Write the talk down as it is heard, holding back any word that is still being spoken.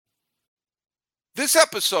This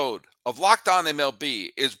episode of Locked On MLB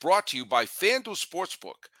is brought to you by FanDuel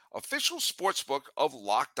Sportsbook, official sportsbook of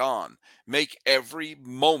Locked On. Make every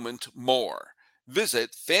moment more.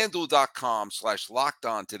 Visit fanduel.com/locked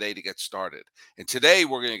on today to get started. And today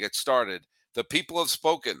we're going to get started. The people have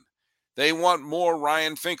spoken. They want more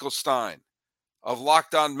Ryan Finkelstein of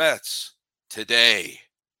Locked On Mets. Today,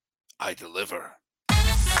 I deliver.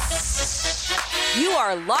 You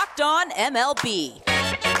are Locked On MLB.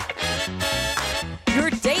 Your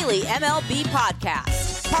daily MLB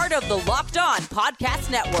podcast. Part of the Locked On Podcast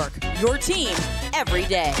Network. Your team every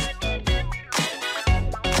day.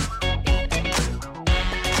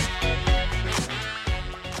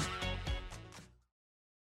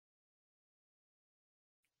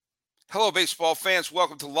 Hello, baseball fans.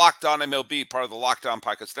 Welcome to Locked On MLB, part of the Locked On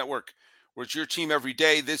Podcast Network, where it's your team every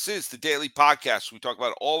day. This is the daily podcast. We talk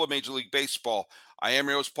about all of Major League Baseball. I am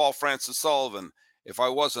your host, Paul Francis Sullivan. If I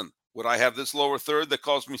wasn't, would I have this lower third that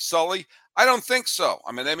calls me Sully? I don't think so.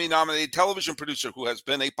 I'm an Emmy-nominated television producer who has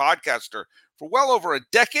been a podcaster for well over a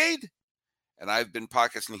decade, and I've been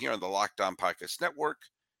podcasting here on the Locked On Podcast Network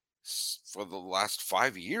for the last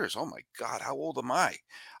 5 years. Oh, my God, how old am I?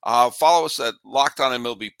 Follow us at Locked On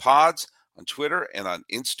MLB Pods on Twitter and on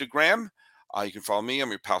Instagram. You can follow me.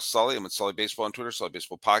 I'm your pal Sully. I'm at Sully Baseball on Twitter, Sully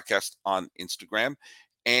Baseball Podcast on Instagram.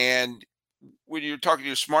 And when you're talking to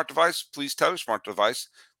your smart device, please tell your smart device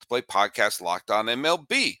to play podcast Locked On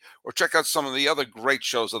MLB, or check out some of the other great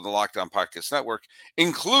shows on the Locked On Podcast Network,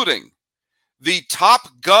 including the Top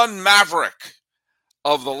Gun Maverick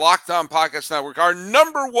of the Locked On Podcast Network, our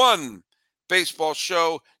number one baseball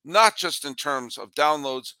show, not just in terms of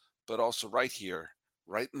downloads, but also right here,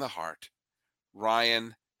 right in the heart.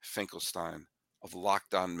 Ryan Finkelstein of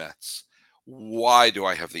Locked On Mets. Why do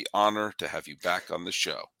I have the honor to have you back on the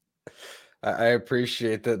show? I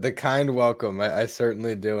appreciate the kind welcome. I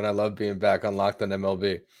certainly do, and I love being back on Locked On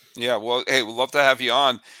MLB. Yeah, well, hey, we'd love to have you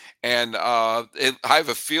on, and I have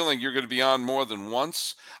a feeling you're going to be on more than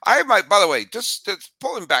once. By the way, just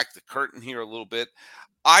pulling back the curtain here a little bit,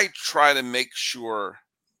 I try to make sure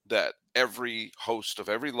that every host of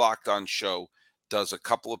every Locked On show does a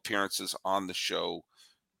couple appearances on the show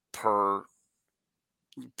per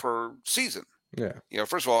season. Yeah.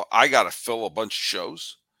 First of all, I got to fill a bunch of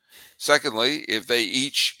shows. Secondly, if they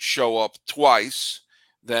each show up twice,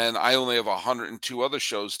 then I only have 102 other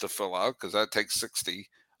shows to fill out because that takes 60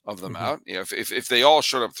 of them out. If they all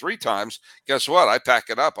showed up 3 times, guess what? I pack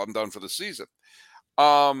it up. I'm done for the season.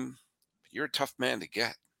 You're a tough man to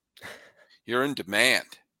get. You're in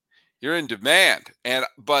demand.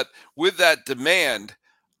 But with that demand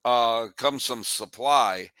comes some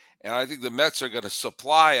supply, and I think the Mets are going to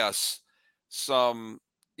supply us some.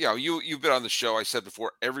 You've been on the show. I said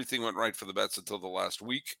before, everything went right for the Mets until the last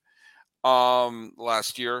week.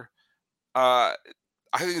 Last year, I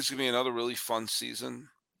think it's going to be another really fun season.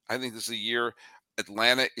 I think this is a year.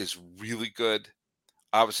 Atlanta is really good.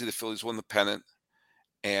 Obviously, the Phillies won the pennant,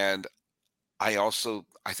 and I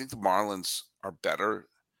think the Marlins are better.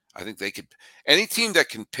 I think they could. Any team that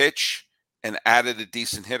can pitch and added a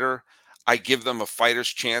decent hitter, I give them a fighter's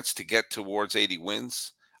chance to get towards 80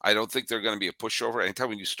 wins. I don't think they're going to be a pushover. Anytime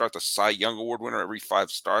when you start the Cy Young Award winner every 5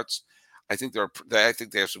 starts, I think they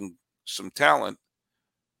have some talent.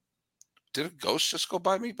 Did a ghost just go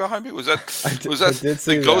behind me? Was that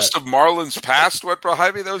the ghost of Marlins past went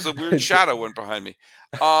behind me? That was a weird shadow went behind me.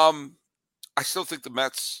 I still think the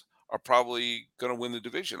Mets are probably going to win the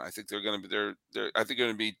division. I think they're going to be I think they're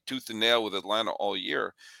going to be tooth and nail with Atlanta all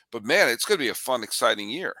year. But man, it's going to be a fun, exciting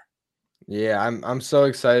year. Yeah, I'm so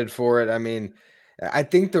excited for it. I mean, I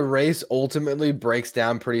think the race ultimately breaks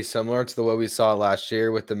down pretty similar to the way we saw last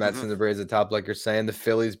year with the Mets and the Braves at the top, like you're saying, the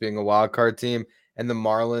Phillies being a wild card team and the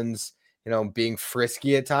Marlins, being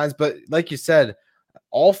frisky at times. But like you said,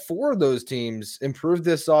 all 4 of those teams improved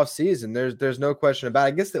this offseason. There's no question about it.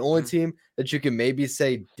 I guess the only team that you can maybe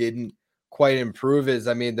say didn't quite improve is,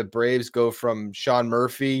 the Braves go from Sean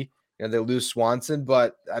Murphy, they lose Swanson,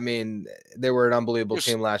 but they were an unbelievable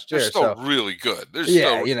team last year. They're still really good.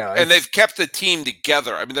 And they've kept the team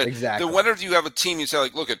together. Exactly. Whenever you have a team, you say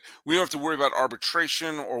like, look, we don't have to worry about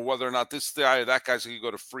arbitration or whether or not this guy or that guy's going to go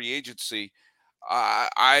to free agency.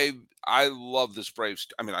 I love this Braves.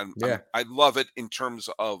 I love it in terms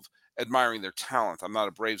of admiring their talent. I'm not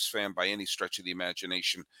a Braves fan by any stretch of the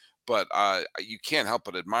imagination, but you can't help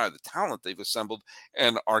but admire the talent they've assembled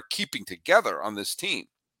and are keeping together on this team.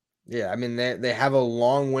 Yeah, they have a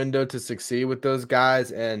long window to succeed with those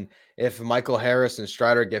guys, and if Michael Harris and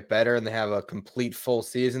Strider get better and they have a complete full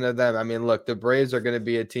season of them, look, the Braves are going to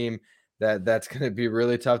be a team that's going to be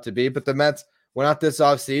really tough to beat, but the Mets went out this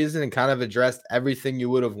offseason and kind of addressed everything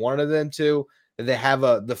you would have wanted them to. that they have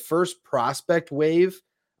the first prospect wave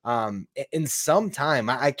in some time.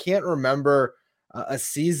 I can't remember a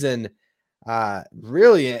season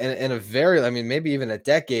really in a very, I mean, maybe even a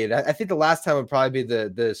decade. I think the last time would probably be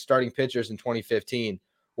the starting pitchers in 2015,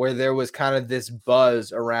 where there was kind of this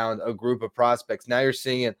buzz around a group of prospects. Now you're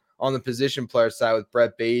seeing it on the position player side with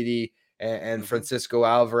Brett Beatty and Francisco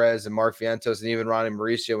Alvarez and Mark Vientos and even Ronnie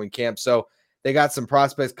Mauricio in camp. So they got some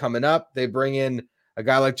prospects coming up. They bring in a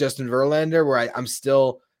guy like Justin Verlander, where I'm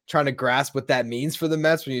still trying to grasp what that means for the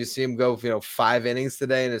Mets when you see him go, 5 innings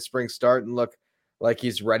today in a spring start and look like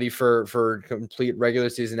he's ready for complete regular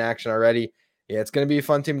season action already. Yeah, it's going to be a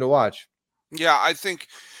fun team to watch. Yeah, I think.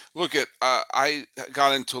 Look at I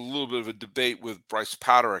got into a little bit of a debate with Bryce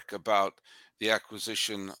Patrick about the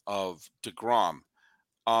acquisition of DeGrom.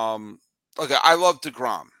 Okay, I love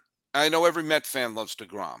DeGrom. I know every Met fan loves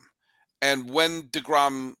DeGrom. And when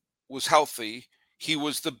DeGrom was healthy, he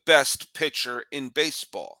was the best pitcher in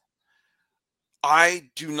baseball. I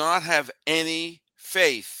do not have any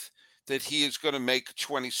faith that he is going to make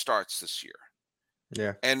 20 starts this year.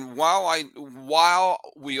 Yeah. And while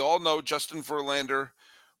we all know Justin Verlander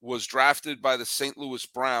was drafted by the St. Louis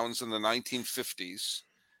Browns in the 1950s,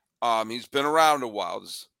 he's been around a while.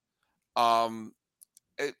 Um,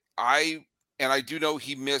 I do know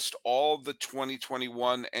he missed all the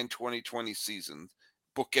 2021 and 2020 seasons,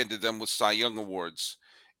 bookended them with Cy Young awards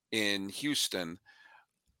in Houston.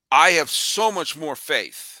 I have so much more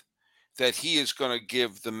faith that he is going to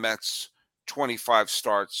give the Mets 25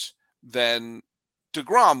 starts than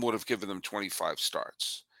DeGrom would have given them 25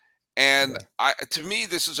 starts. And to me,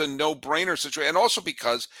 this is a no-brainer situation. And also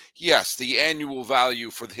because, yes, the annual value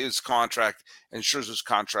for his contract and Scherzer's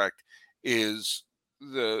contract is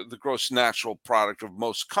the gross natural product of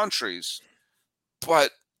most countries,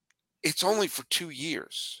 but it's only for 2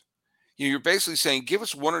 years. You're basically saying, give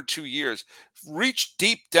us 1 or 2 years, reach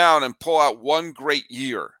deep down and pull out one great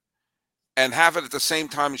year and have it at the same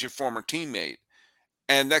time as your former teammate.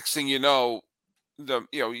 And next thing you know, the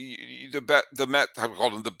Met, I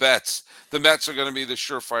call them the bets. The Mets are going to be the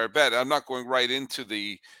surefire bet. I'm not going right into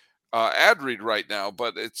the ad read right now,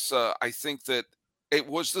 but it's I think that it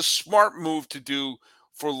was the smart move to do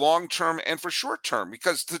for long term and for short term,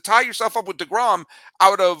 because to tie yourself up with DeGrom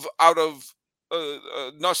out of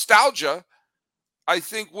nostalgia, I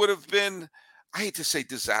think would have been, I hate to say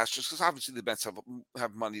disastrous, because obviously the Mets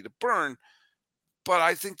have money to burn, but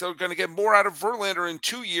I think they're going to get more out of Verlander in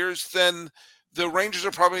 2 years than the Rangers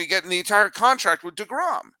are probably getting the entire contract with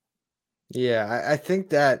DeGrom. Yeah, I think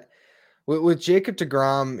that with Jacob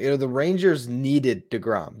DeGrom, the Rangers needed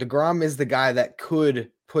DeGrom. DeGrom is the guy that could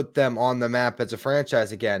put them on the map as a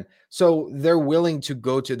franchise again. So they're willing to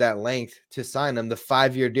go to that length to sign him, the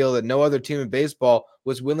 5-year deal that no other team in baseball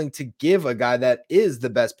was willing to give a guy that is the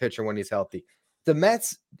best pitcher when he's healthy. The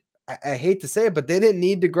Mets, I hate to say it, but they didn't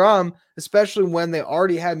need DeGrom, especially when they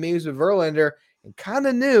already had meetings with Verlander and kind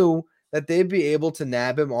of knew that they'd be able to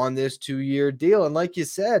nab him on this 2-year deal. And like you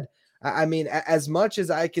said, I mean, as much as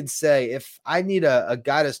I can say, if I need a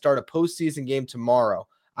guy to start a postseason game tomorrow,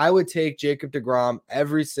 I would take Jacob DeGrom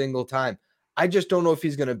every single time. I just don't know if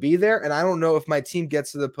he's going to be there, and I don't know if my team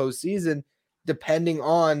gets to the postseason depending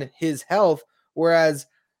on his health. Whereas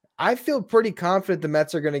I feel pretty confident the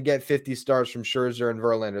Mets are going to get 50 starts from Scherzer and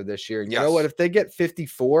Verlander this year. And you know what? If they get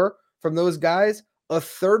 54 from those guys, a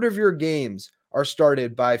third of your games are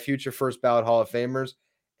started by future first ballot Hall of Famers.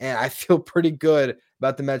 And I feel pretty good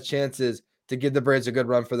about the Mets' chances to give the Braves a good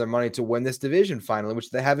run for their money to win this division finally, which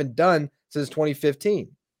they haven't done since 2015.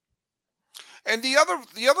 And the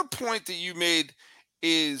other point that you made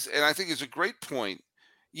is, and I think is a great point.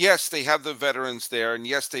 Yes, they have the veterans there, and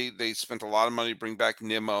yes, they spent a lot of money to bring back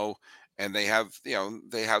Nimmo, and they have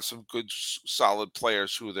some good solid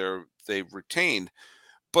players who they've retained.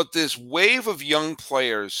 But this wave of young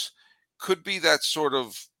players could be that sort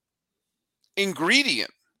of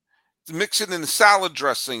ingredient, mix it in the salad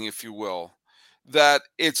dressing, if you will, that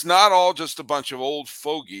it's not all just a bunch of old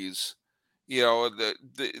fogies,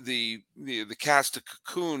 the cast of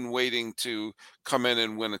Cocoon waiting to come in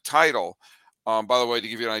and win a title. By the way, to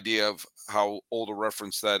give you an idea of how old a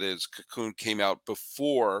reference that is, Cocoon came out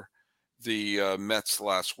before the Mets'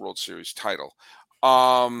 last World Series title.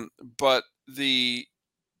 But the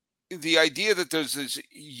idea that there's this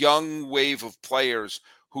young wave of players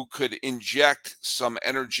who could inject some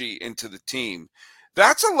energy into the team,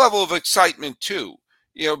 that's a level of excitement too.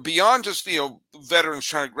 Beyond just, veterans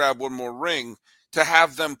trying to grab one more ring, to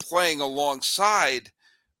have them playing alongside,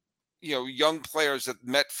 young players that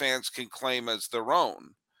Met fans can claim as their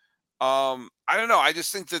own. I don't know. I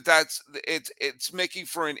just think that it's making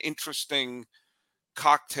for an interesting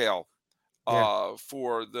cocktail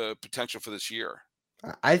for the potential for this year.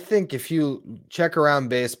 I think if you check around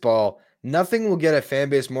baseball, nothing will get a fan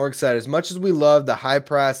base more excited. As much as we love the high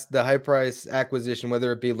price acquisition,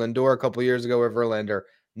 whether it be Lindor a couple years ago or Verlander,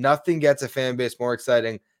 nothing gets a fan base more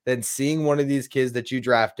exciting than seeing one of these kids that you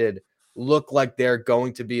drafted look like they're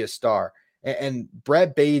going to be a star. And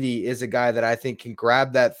Brett Beatty is a guy that I think can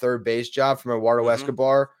grab that third base job from Eduardo Mm-hmm.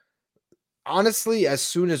 Escobar honestly as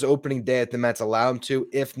soon as opening day at the Mets allow him to,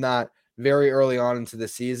 if not very early on into the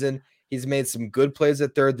season. He's made some good plays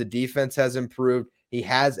at third. The defense has improved. He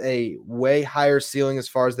has a way higher ceiling as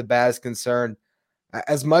far as the bat is concerned.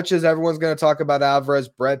 As much as everyone's going to talk about Alvarez,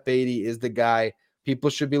 Brett Beatty is the guy people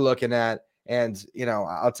should be looking at. And,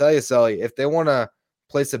 I'll tell you, Sully, if they want to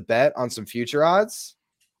place a bet on some future odds,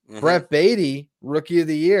 Mm-hmm. Brett Beatty, rookie of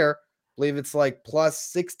the year, I believe it's like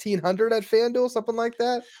plus 1,600 at FanDuel, something like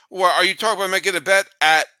that. Well, are you talking about making a bet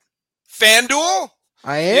at FanDuel?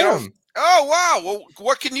 I You know, am. oh wow. Well,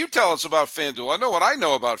 what can you tell us about FanDuel? I know what I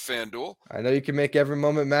know about FanDuel. I know you can make every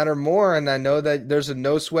moment matter more, and I know that there's a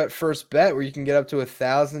no sweat first bet where you can get up to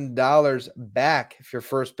 $1,000 back if your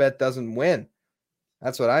first bet doesn't win.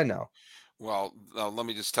 That's what I know. Well, let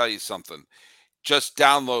me just tell you something. Just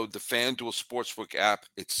download the FanDuel Sportsbook app.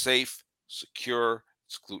 It's safe, secure,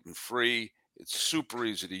 it's gluten-free, it's super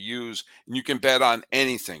easy to use, and you can bet on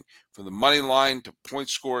anything from the money line to point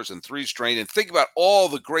scores and threes drained. And think about all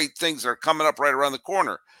the great things that are coming up right around the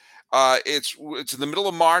corner. It's in the middle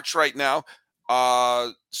of March right now.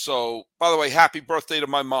 So, by the way, happy birthday to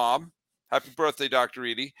my mom. Happy birthday, Dr.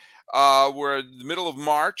 Edie. We're in the middle of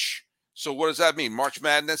March. So what does that mean? March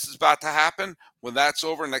Madness is about to happen. When that's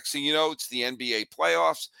over, next thing you know, it's the NBA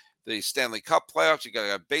playoffs, the Stanley Cup playoffs. You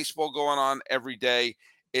got baseball going on every day.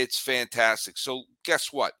 It's fantastic. So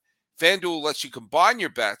guess what? FanDuel lets you combine your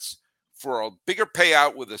bets for a bigger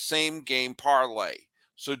payout with the same game parlay.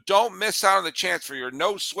 So don't miss out on the chance for your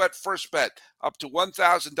no sweat first bet up to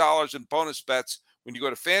 $1,000 in bonus bets when you go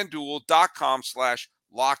to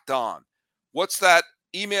FanDuel.com/locked on. What's that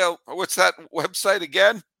email? What's that website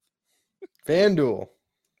again? FanDuel.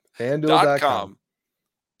 FanDuel.com.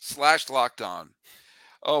 .com/locked on.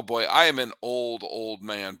 Oh boy, I am an old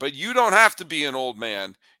man, but you don't have to be an old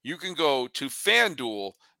man. You can go to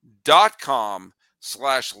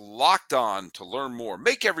FanDuel.com/locked on to learn more.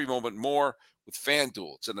 Make every moment more with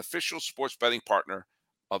FanDuel. It's an official sports betting partner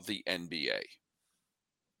of the NBA.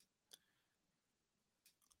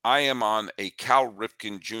 I am on a Cal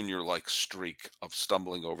Ripken Jr. like streak of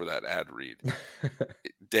stumbling over that ad read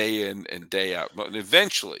day in and day out. But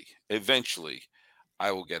eventually,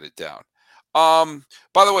 I will get it down.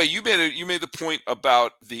 By the way, you made the point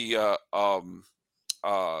about the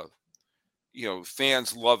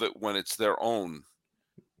fans love it when it's their own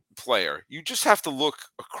player. You just have to look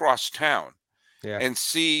across town and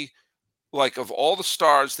see, like, of all the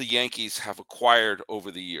stars the Yankees have acquired over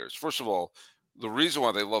the years. First of all, the reason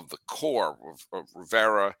why they love the core of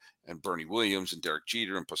Rivera and Bernie Williams and Derek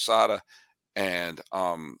Jeter and Posada and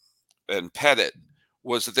Pettit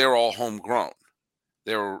was that they were all homegrown.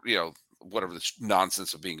 They were, whatever this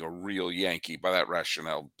nonsense of being a real Yankee. By that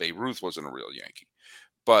rationale, Babe Ruth wasn't a real Yankee.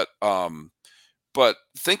 But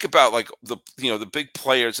think about like the big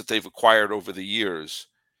players that they've acquired over the years,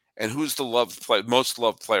 and who's the most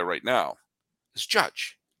loved player right now? Is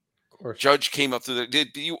Judge. Judge came up to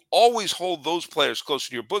you always hold those players closer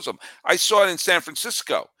to your bosom. I saw it in San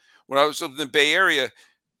Francisco when I was in the Bay Area,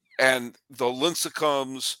 and the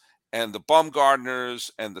Lincecums and the Bumgardners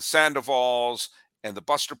and the Sandovals and the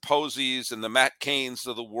Buster Posies and the Matt Cains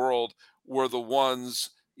of the world were the ones,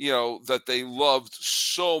 that they loved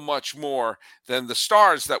so much more than the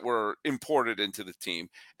stars that were imported into the team.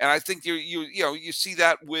 And I think you see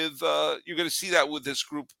that with you're going to see that with this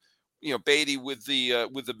group, Beatty with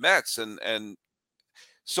the Mets, and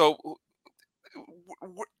so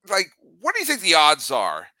like, what do you think the odds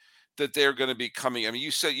are that they're going to be coming? I mean, you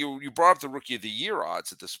said you brought up the Rookie of the Year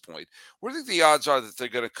odds at this point. What do you think the odds are that they're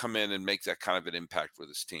going to come in and make that kind of an impact for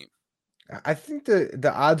this team? I think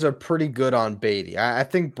the odds are pretty good on Beatty. I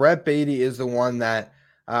think Brett Beatty is the one that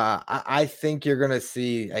I think you're going to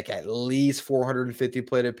see like at least 450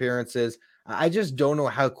 plate appearances. I just don't know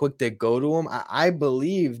how quick they go to him. I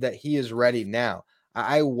believe that he is ready now.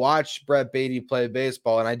 I watched Brett Beatty play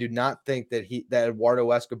baseball, and I do not think that Eduardo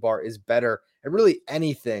Escobar is better at really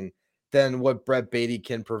anything than what Brett Beatty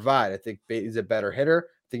can provide. I think Beatty's a better hitter.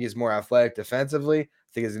 I think he's more athletic defensively. I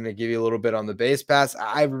think he's going to give you a little bit on the base pass.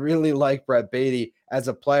 I really like Brett Beatty as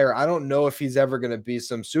a player. I don't know if he's ever going to be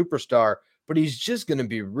some superstar, but he's just going to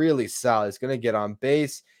be really solid. He's going to get on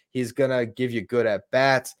base. He's going to give you good at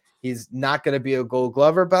bats. He's not going to be a Gold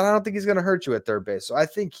Glover, but I don't think he's going to hurt you at third base. So I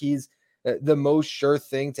think he's the most sure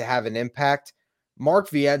thing to have an impact. Mark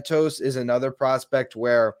Vientos is another prospect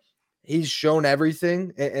where he's shown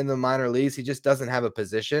everything in the minor leagues. He just doesn't have a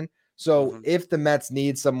position. So if the Mets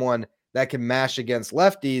need someone that can mash against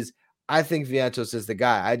lefties, I think Vientos is the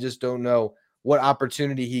guy. I just don't know what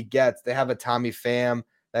opportunity he gets. They have a Tommy Pham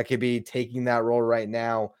that could be taking that role right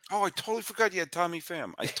now. Oh, I totally forgot you had Tommy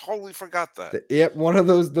Pham. I totally forgot that. Yep, one of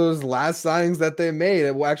those last signings that they made.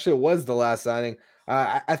 It was the last signing.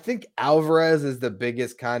 I think Alvarez is the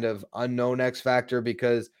biggest kind of unknown X factor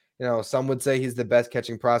because some would say he's the best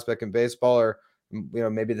catching prospect in baseball, or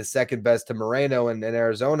maybe the second best to Moreno in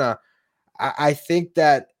Arizona. I think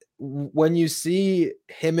that when you see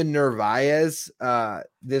him and Narvaez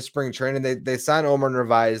this spring training, they sign Omar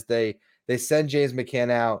Narvaez. They send James McCann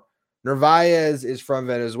out. Narvaez is from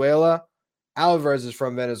Venezuela. Alvarez is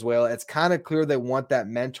from Venezuela. It's kind of clear they want that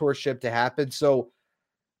mentorship to happen. So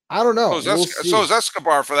I don't know. We'll see. So is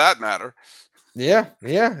Escobar, for that matter. Yeah,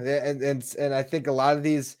 and I think a lot of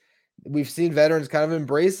these, we've seen veterans kind of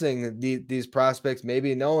embracing these prospects,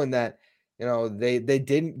 maybe knowing that they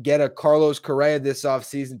didn't get a Carlos Correa this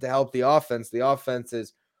offseason to help the offense. The offense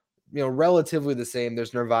is relatively the same.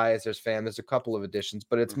 There's Narvaez, there's Pham, there's a couple of additions,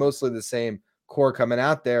 but it's mostly the same core coming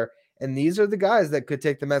out there. And these are the guys that could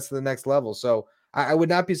take the Mets to the next level. So I would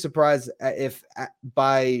not be surprised if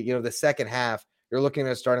by the second half you're looking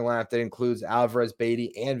at a starting lineup that includes Alvarez,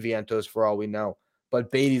 Beatty, and Vientos for all we know.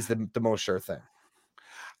 But Beatty's the most sure thing.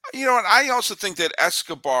 And I also think that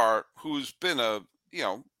Escobar, who's been a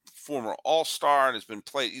former All-Star and he's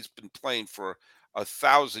been playing for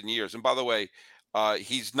 1,000 years. And by the way,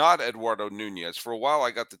 he's not Eduardo Nunez. For a while,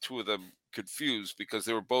 I got the two of them confused because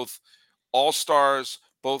they were both All-Stars,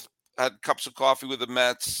 both had cups of coffee with the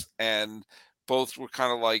Mets, and both were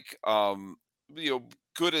kind of like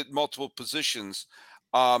good at multiple positions.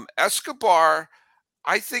 Escobar,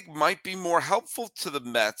 I think, might be more helpful to the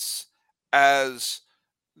Mets as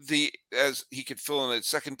he could fill in at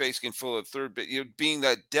second base, can fill at third base, being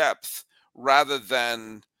that depth rather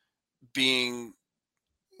than being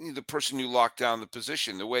the person who locked down the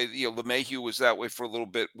position. The way LeMahieu was that way for a little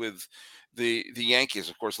bit with the Yankees.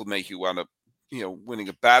 Of course, LeMahieu wound up winning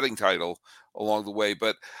a batting title along the way.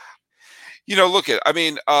 But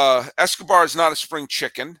Escobar is not a spring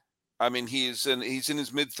chicken. I mean, he's in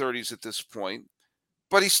his mid-30s at this point,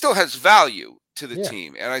 but he still has value to the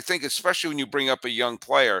team. And I think especially when you bring up a young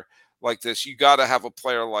player like this, you got to have a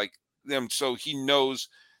player like them so he knows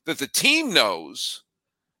that the team knows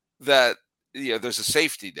that there's a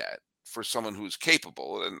safety net for someone who's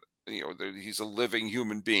capable, and he's a living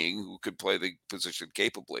human being who could play the position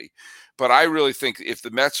capably. But I really think if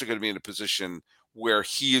the Mets are going to be in a position where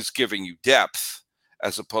he is giving you depth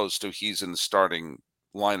as opposed to he's in the starting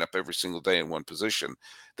lineup every single day in one position,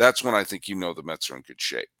 that's when I think the Mets are in good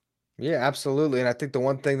shape. Yeah, absolutely. And I think the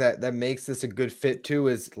one thing that makes this a good fit too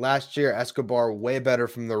is last year Escobar way better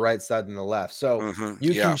from the right side than the left. So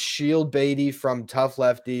you can shield Beatty from tough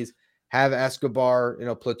lefties, have Escobar,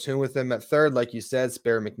 platoon with him at third, like you said,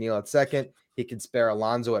 spare McNeil at second. He can spare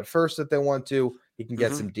Alonso at first if they want to. He can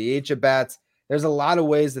get some DH at bats. There's a lot of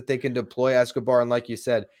ways that they can deploy Escobar. And like you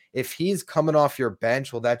said, if he's coming off your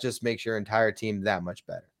bench, well, that just makes your entire team that much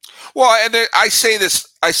better. Well, and I say this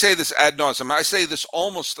ad nauseum. I say this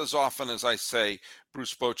almost as often as I say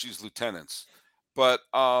Bruce Bochy's lieutenants. But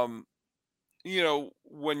when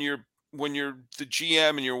you're the GM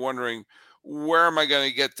and you're wondering, where am I going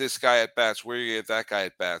to get this guy at bats? Where you get that guy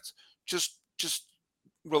at bats? Just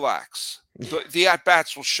relax. The at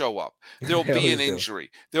bats will show up. There'll be an injury.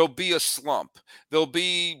 There'll be a slump. There'll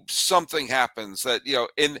be something happens that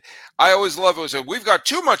And I always love it. Say, we've got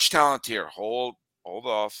too much talent here. Hold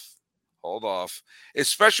off.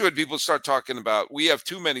 Especially when people start talking about we have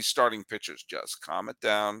too many starting pitchers. Just calm it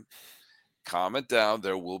down.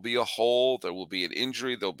 There will be a hole. There will be an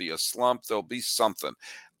injury. There'll be a slump. There'll be something.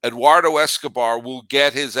 Eduardo Escobar will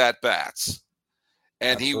get his at-bats,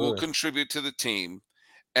 and Absolutely. He will contribute to the team.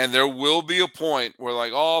 And there will be a point where,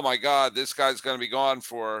 like, oh, my God, this guy's going to be gone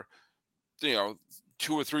for, 2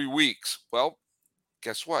 or 3 weeks. Well,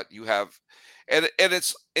 guess what? You have – and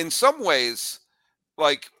it's in some ways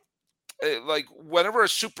like whenever a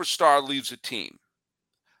superstar leaves a team,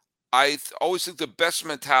 I always think the best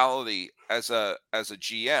mentality as a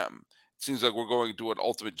GM – it seems like we're going to do an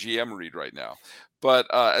ultimate GM read right now. But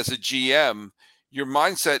as a GM, your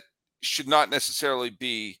mindset should not necessarily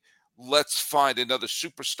be, let's find another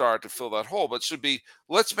superstar to fill that hole, but it should be,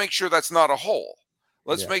 let's make sure that's not a hole.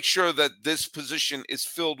 Let's make sure that this position is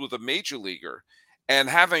filled with a major leaguer. And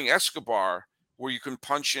having Escobar, where you can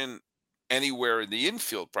punch in anywhere in the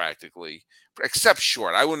infield practically, except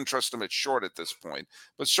short. I wouldn't trust him at short at this point,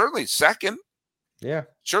 but certainly second, Yeah.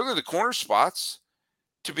 certainly the corner spots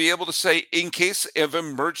to be able to say, in case of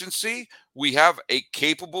emergency, we have a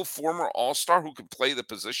capable former All-Star who can play the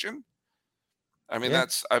position. I mean, Yeah.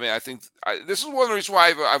 I think this is one of the reasons why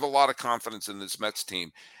I have a lot of confidence in this Mets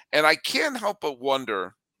team. And I can't help but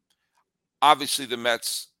wonder, obviously the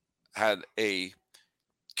Mets had a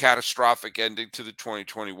catastrophic ending to the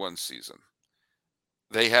 2021 season.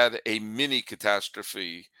 They had a mini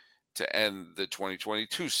catastrophe to end the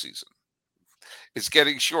 2022 season. It's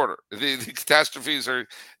getting shorter. The catastrophes are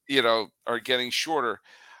getting shorter.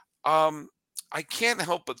 Um, I can't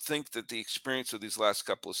help but think that the experience of these last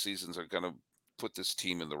couple of seasons are going to put this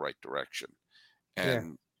team in the right direction, Yeah.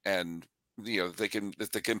 and if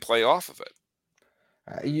they can play off of it.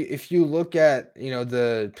 If you look at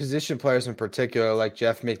the position players in particular, like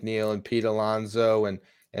Jeff McNeil and Pete Alonso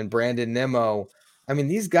and Brandon Nimmo, I mean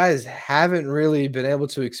these guys haven't really been able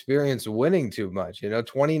to experience winning too much.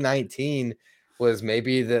 2019 was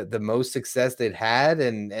maybe the most success they'd had,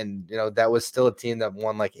 and that was still a team that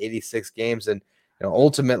won like 86 games and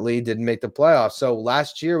ultimately didn't make the playoffs. So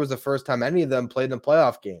last year was the first time any of them played in a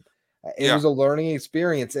playoff game. It Yeah, was a learning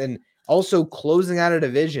experience, and also closing out a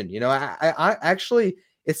division. I actually,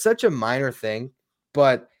 it's such a minor thing,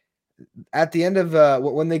 but at the end of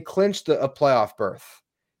when they clinched a playoff berth,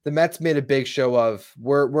 the Mets made a big show of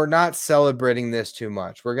we're not celebrating this too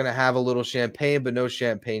much. We're gonna have a little champagne, but no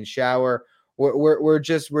champagne shower. We're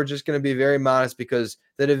just gonna be very modest because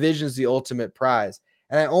the division's the ultimate prize.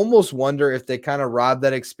 And I almost wonder if they kind of robbed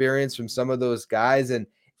that experience from some of those guys, and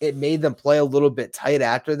it made them play a little bit tight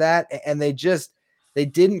after that, and they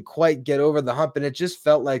didn't quite get over the hump, and it just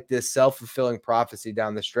felt like this self-fulfilling prophecy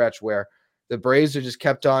down the stretch where the Braves are just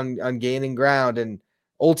kept on gaining ground, and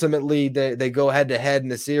ultimately they go head to head in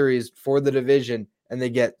the series for the division, and they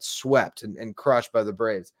get swept and crushed by the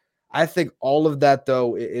Braves. I think all of that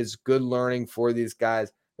though is good learning for these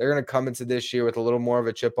guys. They're going to come into this year with a little more of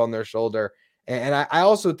a chip on their shoulder, and I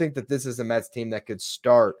also think that this is a Mets team that could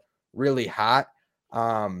start really hot.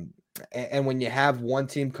 And when you have one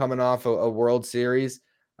team coming off a World Series,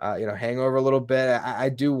 hangover a little bit, I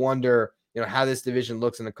do wonder, how this division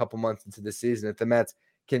looks in a couple months into the season if the Mets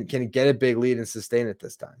can get a big lead and sustain it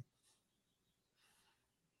this time.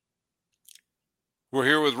 we're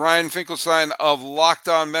here with Ryan Finkelstein of Locked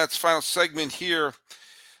On Mets. Final segment here.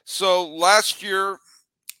 So last year,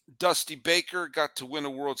 Dusty Baker got to win a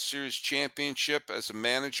World Series championship as a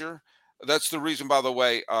manager. That's the reason, by the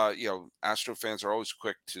way, Astro fans are always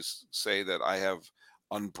quick to say that I have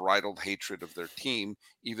unbridled hatred of their team,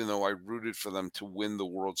 even though I rooted for them to win the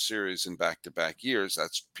World Series in back-to-back years.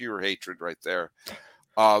 That's pure hatred right there.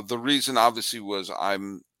 The reason, obviously, was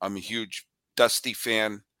I'm a huge Dusty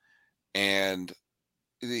fan, and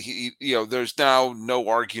there's now no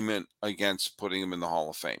argument against putting him in the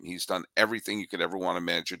Hall of Fame. He's done everything you could ever want a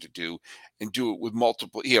manager to do, and do it with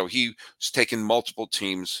multiple. He's taken multiple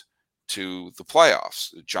teams to the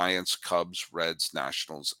playoffs: the Giants, Cubs, Reds,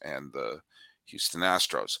 Nationals, and the Houston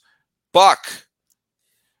Astros. Buck,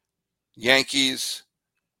 Yankees,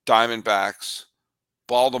 Diamondbacks,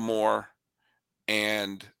 Baltimore,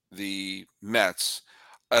 and the Mets,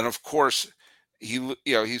 and of course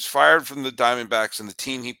he's fired from the Diamondbacks, and the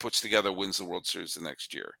team he puts together wins the World Series the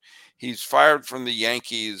next year. He's fired from the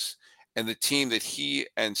Yankees, and the team that he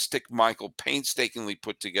and Stick Michael painstakingly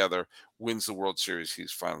put together wins the World Series.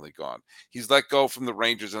 He's finally gone. He's let go from the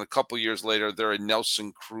Rangers, and a couple years later, they're a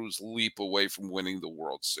Nelson Cruz leap away from winning the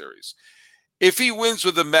World Series. If he wins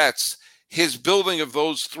with the Mets, his building of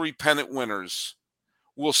those three pennant winners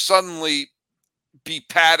will suddenly be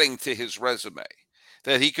padding to his resume,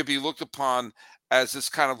 that he could be looked upon as this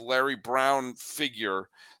kind of Larry Brown figure,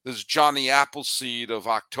 this Johnny Appleseed of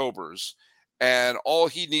Octobers, and all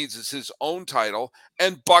he needs is his own title,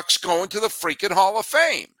 and Buck's going to the freaking Hall of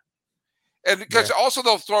Fame. And because also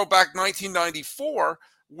they'll throw back 1994,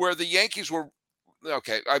 where the Yankees were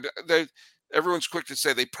okay. Everyone's quick to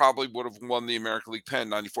say they probably would have won the American League pennant in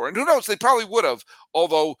 94. And who knows, they probably would have,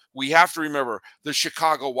 although we have to remember the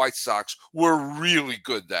Chicago White Sox were really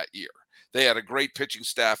good that year. They had a great pitching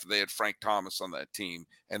staff, and they had Frank Thomas on that team,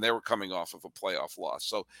 and they were coming off of a playoff loss.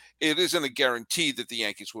 So it isn't a guarantee that the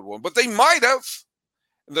Yankees would win, but they might have.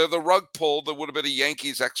 The rug pulled, there would have been a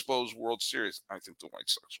Yankees Expos World Series. I think the White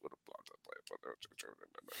Sox would have gone to the playoff.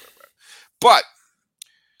 But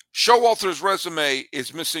Showalter's resume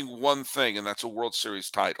is missing one thing, and that's a World Series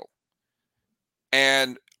title.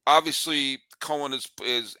 And obviously, Cohen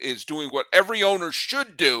is doing what every owner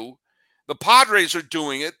should do. The Padres are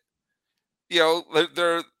doing it.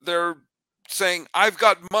 They're saying, I've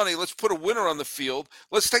got money. Let's put a winner on the field.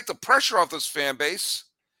 Let's take the pressure off this fan base.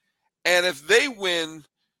 And if they win,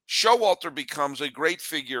 Showalter becomes a great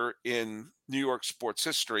figure in New York sports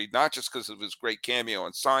history, not just because of his great cameo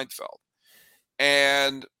in Seinfeld.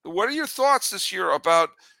 And what are your thoughts this year about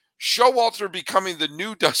Showalter becoming the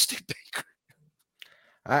new Dusty Baker?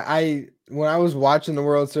 I when I was watching the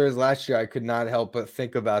World Series last year, I could not help but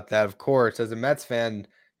think about that. Of course, as a Mets fan,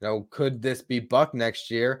 could this be Buck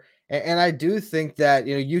next year? And I do think that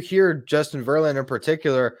you hear Justin Verlander in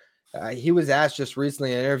particular. He was asked just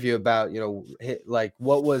recently in an interview about like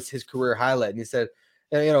what was his career highlight, and he said,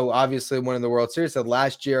 obviously winning the World Series. Said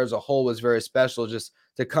last year as a whole was very special, just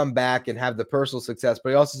to come back and have the personal success,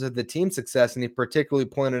 but he also said the team success, and he particularly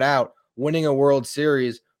pointed out winning a World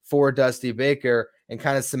Series for Dusty Baker and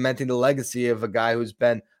kind of cementing the legacy of a guy who's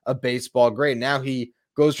been a baseball great. Now he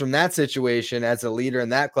goes from that situation as a leader in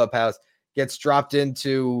that clubhouse, gets dropped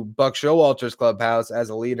into Buck Showalter's clubhouse as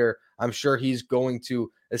a leader. I'm sure he's going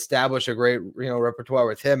to establish a great, repertoire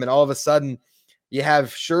with him. And all of a sudden you have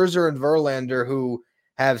Scherzer and Verlander who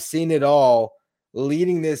have seen it all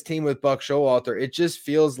leading this team with Buck Showalter. It just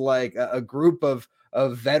feels like a group of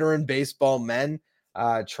veteran baseball men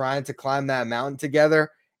trying to climb that mountain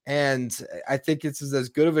together. And I think it's as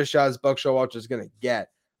good of a shot as Buck Showalter is going to get.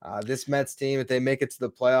 This Mets team, if they make it to the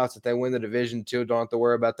playoffs, if they win the division too, don't have to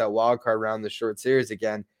worry about that wild card round, the short series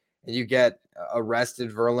again. And you get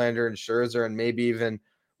arrested Verlander and Scherzer, and maybe even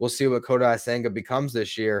we'll see what Kodai Senga becomes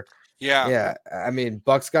this year. Yeah. I mean,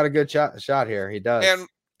 Buck's got a good shot here. He does.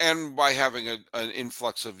 And by having an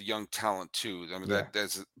influx of young talent too. I mean, Yeah.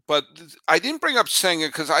 But I didn't bring up Senga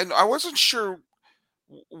because I wasn't sure.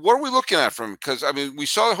 What are we looking at from him? Because, I mean, we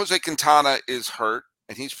saw Jose Quintana is hurt,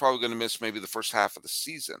 and he's probably going to miss maybe the first half of the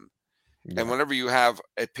season. Yeah. And whenever you have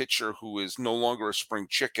a pitcher who is no longer a spring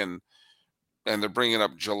chicken and they're bringing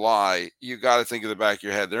up July, you got to think in the back of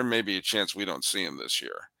your head, there may be a chance we don't see him this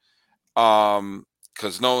year.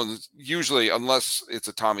 Because no one's usually, unless it's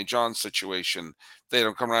a Tommy John situation, they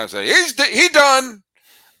don't come around and say, he done.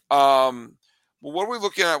 Well, what are we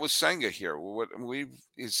looking at with Senga here?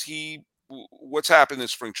 What's happened in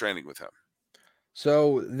spring training with him?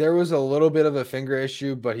 So there was a little bit of a finger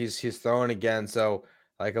issue, but he's throwing again. So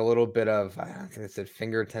like a little bit of, I don't think I said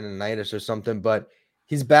finger tendonitis or something, but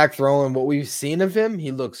he's back throwing. What we've seen of him,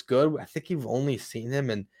 he looks good. I think you've only seen him,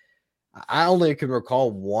 and I only can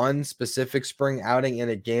recall one specific spring outing in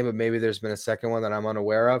a game, but maybe there's been a second one that I'm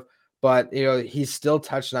unaware of. But he's still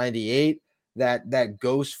touched 98. That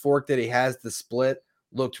ghost fork that he has, the split,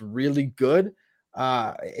 looked really good.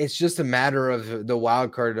 It's just a matter of the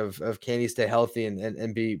wild card of can he stay healthy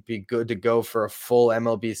and be good to go for a full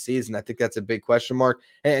MLB season. I think that's a big question mark.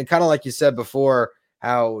 And kind of like you said before,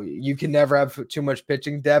 how you can never have too much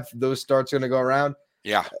pitching depth. Those starts are going to go around.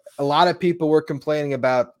 Yeah. A lot of people were complaining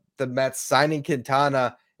about the Mets signing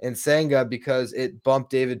Quintana and Senga because it bumped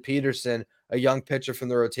David Peterson, a young pitcher from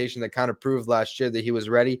the rotation that kind of proved last year that he was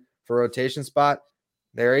ready for a rotation spot.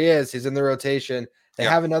 There he is. He's in the rotation. They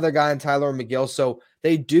have another guy in Tyler McGill, so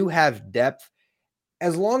they do have depth.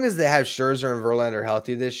 As long as they have Scherzer and Verlander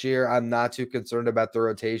healthy this year, I'm not too concerned about the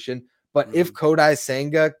rotation. But if Kodai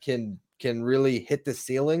Senga can really hit the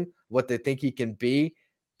ceiling, what they think he can be,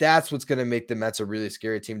 that's what's going to make the Mets a really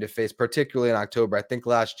scary team to face, particularly in October. I think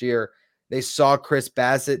last year they saw Chris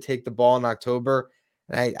Bassett take the ball in October,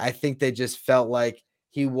 and I think they just felt like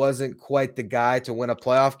he wasn't quite the guy to win a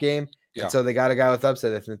playoff game. Yeah. And so they got a guy with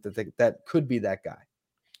upside. I think that could be that guy.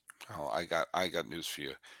 Oh, I got news for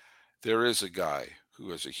you. There is a guy who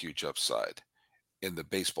has a huge upside in the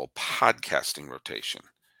baseball podcasting rotation.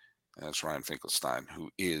 And that's Ryan Finkelstein, who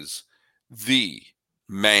is the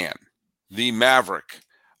man, the maverick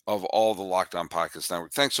of all the Locked On Podcast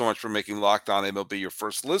Network. Thanks so much for making Locked On MLB your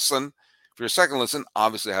first listen. For your second listen,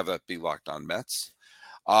 obviously have that be Locked On Mets.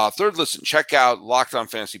 Third listen, check out Locked On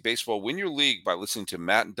Fantasy Baseball. Win your league by listening to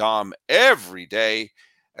Matt and Dom every day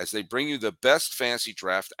as they bring you the best fantasy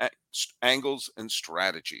draft angles and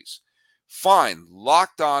strategies. Find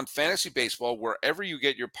Locked On Fantasy Baseball wherever you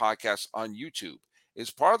get your podcasts on YouTube.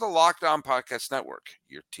 It's part of the Locked On Podcast Network,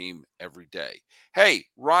 your team every day. Hey,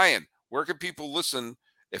 Ryan, where can people listen,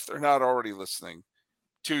 if they're not already listening,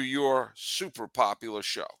 to your super popular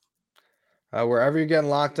show? Wherever you're getting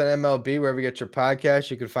Locked On MLB, wherever you get your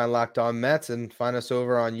podcast, you can find Locked On Mets and find us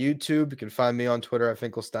over on YouTube. You can find me on Twitter at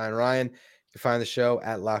Finkelstein Ryan. You can find the show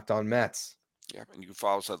at Locked On Mets. Yeah, and you can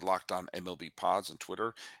follow us at Locked On MLB Pods on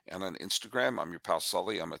Twitter and on Instagram. I'm your pal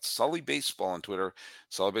Sully. I'm at Sully Baseball on Twitter,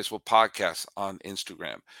 Sully Baseball Podcast on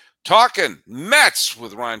Instagram. Talking Mets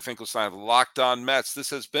with Ryan Finkelstein of Locked On Mets. This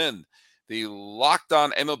has been the Locked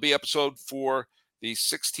On MLB episode for the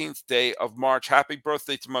 16th day of March. Happy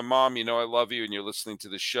birthday to my mom. You know I love you, and you're listening to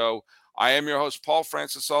the show. I am your host, Paul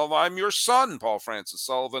Francis Sullivan. I'm your son, Paul Francis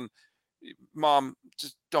Sullivan. Mom,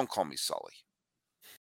 just don't call me Sully.